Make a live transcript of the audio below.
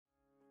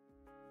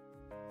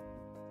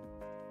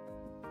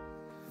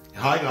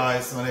Hi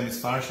guys, my name is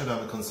Farshad.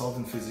 I'm a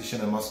consultant physician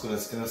and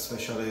musculoskeletal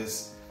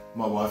specialist.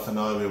 My wife and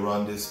I, we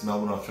run this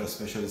Melbourne Arthritis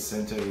Specialist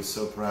Centre. We're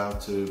so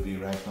proud to be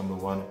ranked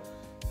 #1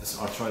 as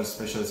arthritis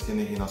specialist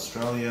clinic in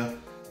Australia.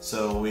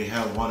 So we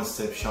have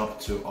one-step shop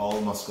to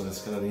all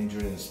musculoskeletal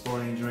injury and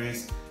sport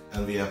injuries,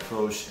 and we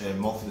approach a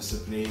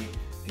multidisciplinary,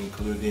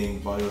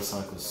 including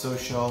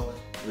biopsychosocial.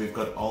 We've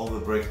got all the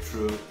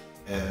breakthrough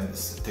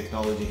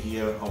technology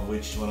here, of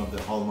which one of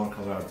the hallmark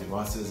of our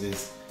devices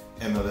is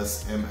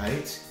MLS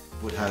M8,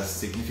 which has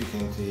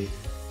significantly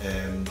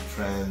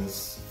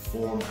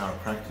transformed our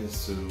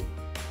practice to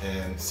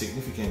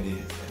significantly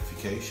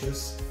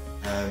efficacious,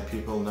 and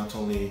people not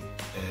only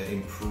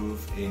improve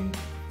in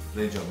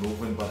range of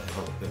movement, but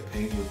the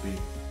pain would be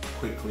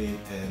quickly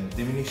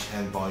diminished.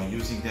 And by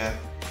using that,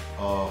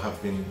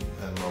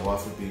 my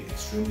wife would be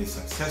extremely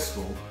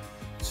successful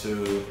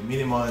to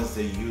minimize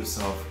the use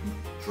of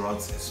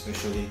drugs,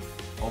 especially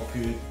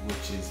opioid,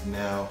 which is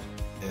now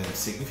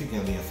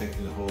significantly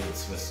affecting the whole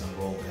Western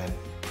world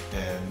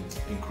and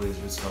increased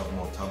risk of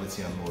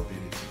mortality and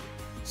morbidity.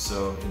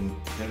 So in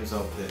terms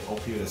of the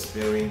opioid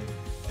sparing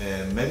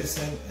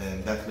medicine,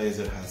 and that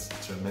laser has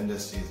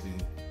tremendously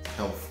been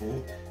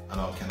helpful,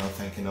 and I cannot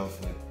thank enough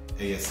with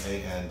ASA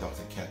and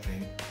Dr.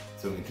 Catherine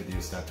to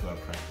introduce that to our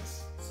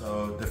practice.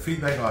 So the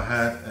feedback I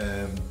had,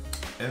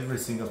 every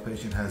single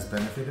patient has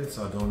benefited,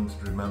 so I don't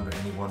remember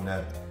anyone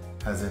that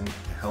hasn't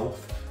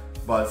helped.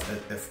 But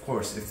of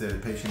course, if the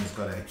patient has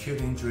got an acute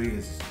injury,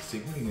 it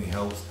significantly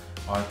helps.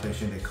 Our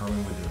patient, they come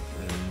in with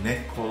a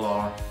neck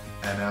collar,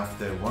 and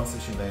after one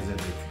session laser,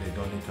 they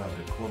don't need to have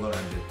the collar,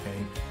 and their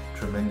pain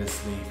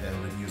tremendously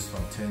reduced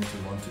from 10 to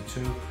 1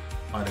 to 2.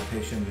 I had a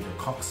patient with a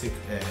coccyx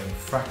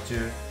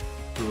fracture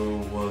who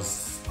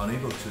was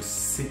unable to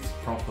sit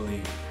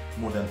properly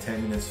more than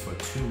 10 minutes for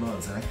 2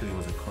 months, and actually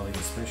was a colleague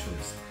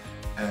specialist.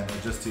 And I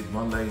just did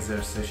one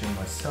laser session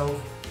myself,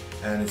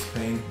 and his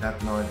pain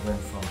that night went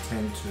from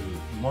 10 to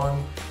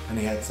 1, and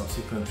he had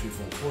subsequent 3,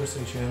 4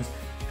 sessions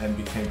and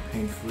became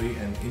pain-free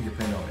and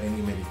independent of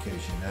any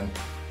medication.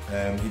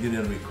 And he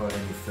didn't require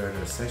any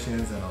further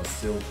sessions, and I'll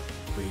still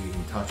be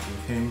in touch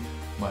with him.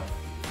 My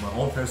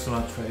own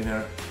personal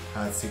trainer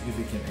had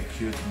significant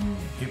acute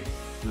hip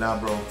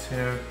labral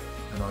tear,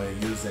 and I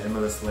used the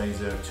MLS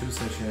laser 2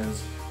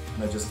 sessions,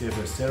 and I just gave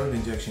her steroid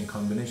injection,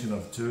 combination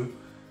of 2.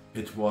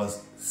 It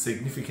was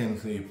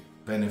significantly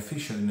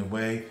beneficial in a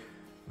way.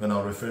 When I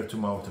referred to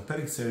my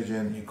orthopedic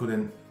surgeon, he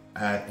couldn't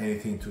add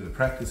anything to the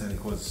practice, and he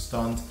was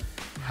stunned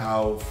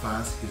how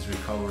fast his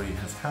recovery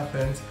has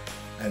happened.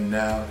 And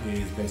now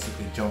he is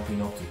basically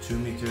jumping up to 2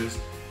 meters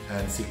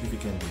and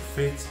significantly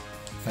fit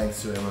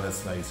thanks to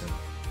MLS laser.